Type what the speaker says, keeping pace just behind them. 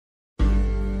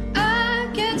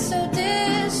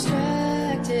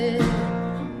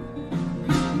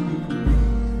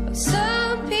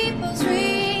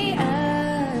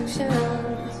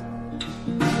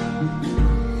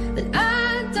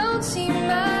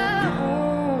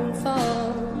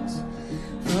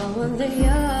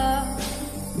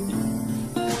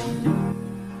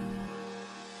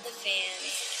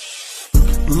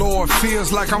Lord,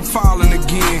 feels like I'm falling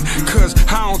again, cause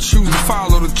I don't choose to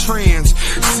follow the trends.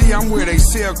 See, I'm where they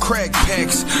sell crack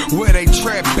packs, where they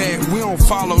trap back. We don't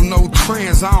follow no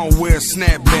trends, I don't wear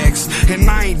snapbacks. And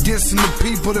I ain't dissing the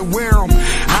people that wear them.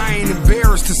 I ain't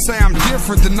embarrassed to say I'm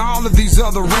different than all of these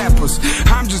other rappers.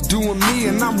 I'm just doing me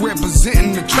and I'm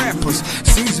representing the trappers.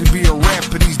 It's easy to be a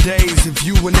rapper these days if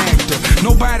you an actor.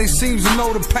 Nobody seems to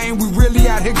know the pain we really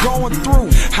out here going through.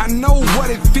 I know what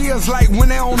it feels like when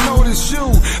they don't notice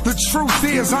you. The truth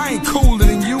is I ain't cooler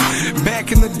than you.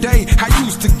 Back in the day I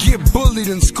used to get bullied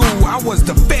in school. I was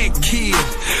the fat kid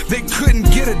that couldn't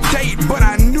get a date, but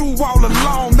I knew all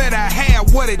along that I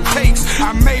had what it takes.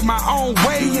 I made my own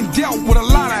way and dealt with a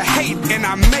lot of hate, and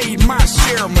I made my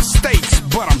share of mistakes,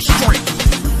 but I'm straight.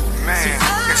 Man,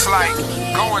 it's like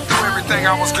going through everything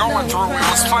I was going through. It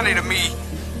was funny to me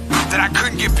that I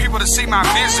couldn't get people to see my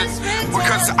vision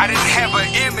because I didn't have an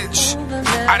image.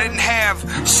 I didn't have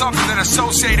something that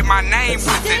associated my name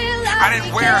with it. I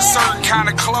didn't wear a certain kind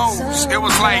of clothes. It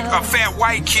was like a fat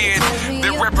white kid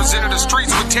that represented the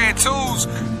streets with tattoos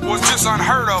was just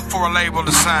unheard of for a label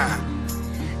to sign.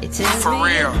 For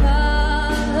real.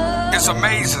 It's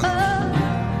amazing.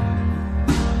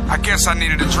 I guess I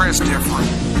needed to dress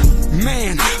different.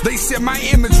 Man, they said my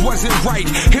image wasn't right,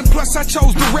 and plus I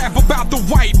chose to rap about the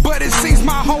white. But it seems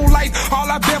my whole life,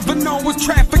 all I've ever known was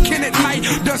trafficking at night.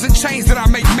 Doesn't change that I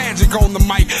make magic on the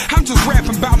mic. I'm just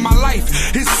rapping about my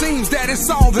life. It seems that it's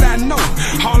all that I know.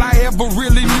 All I ever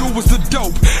really knew was the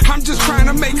dope. I'm just trying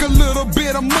to make a little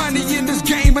bit of money in this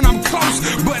game, and I'm close,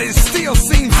 but it still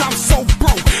seems I'm so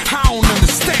broke. I don't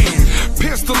understand.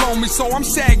 Pistol on me, so I'm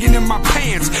sagging in my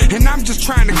pants, and I'm just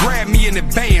trying to grab me in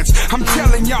advance. I'm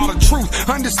telling y'all the truth,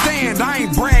 understand, I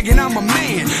ain't bragging, I'm a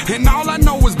man, and all I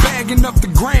know is bagging up the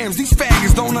grams. These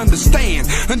faggots don't understand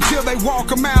until they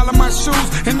walk a mile in my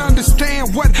shoes and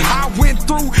understand what I went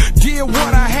through. Did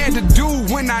what I had to do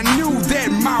when I knew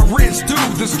that my rent's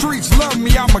due. The streets love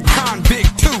me, I'm a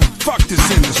convict too. Fuck this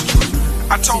industry.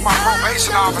 I told my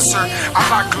probation officer I'm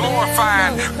not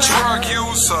glorifying drug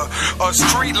use or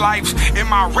street life in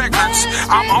my records.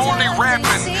 I'm only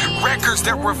rapping records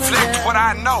that reflect what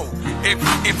I know.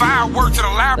 If I had worked in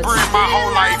a library my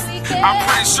whole life, I'm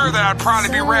pretty sure that I'd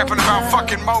probably be rapping about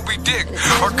fucking Moby Dick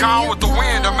or Gone with the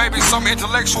Wind or maybe some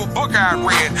intellectual book I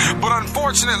read. But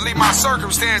unfortunately, my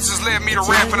circumstances led me to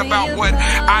rapping about what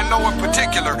I know in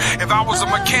particular. If I was a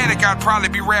mechanic, I'd probably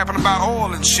be rapping about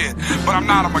oil and shit. But I'm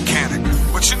not a mechanic.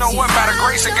 But you know what, by the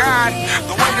grace of God,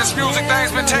 the way this music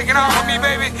thing's been taking off with me,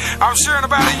 baby, I'm sure in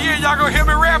about a year y'all gonna hear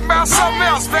me rapping about something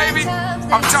else, baby.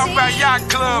 I'm talking about yacht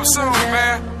club soon,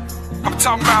 man. I'm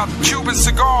talking about Cuban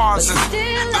cigars and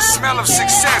the smell of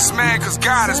success, man, cause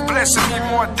God is blessing me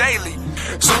more daily.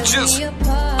 So just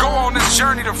go on this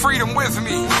journey to freedom with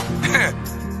me.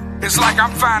 It's like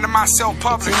I'm finding myself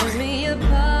publicly.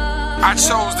 I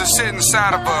chose to sit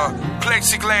inside of a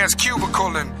plexiglass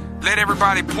cubicle and let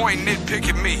everybody point and nitpick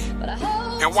at me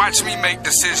and watch me make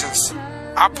decisions.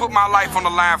 I put my life on the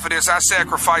line for this. I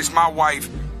sacrificed my wife,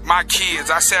 my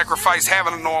kids. I sacrificed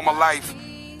having a normal life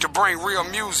to bring real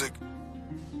music.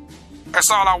 That's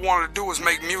all I wanted to do was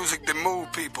make music that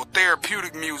moved people.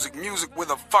 Therapeutic music, music with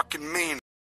a fucking meaning.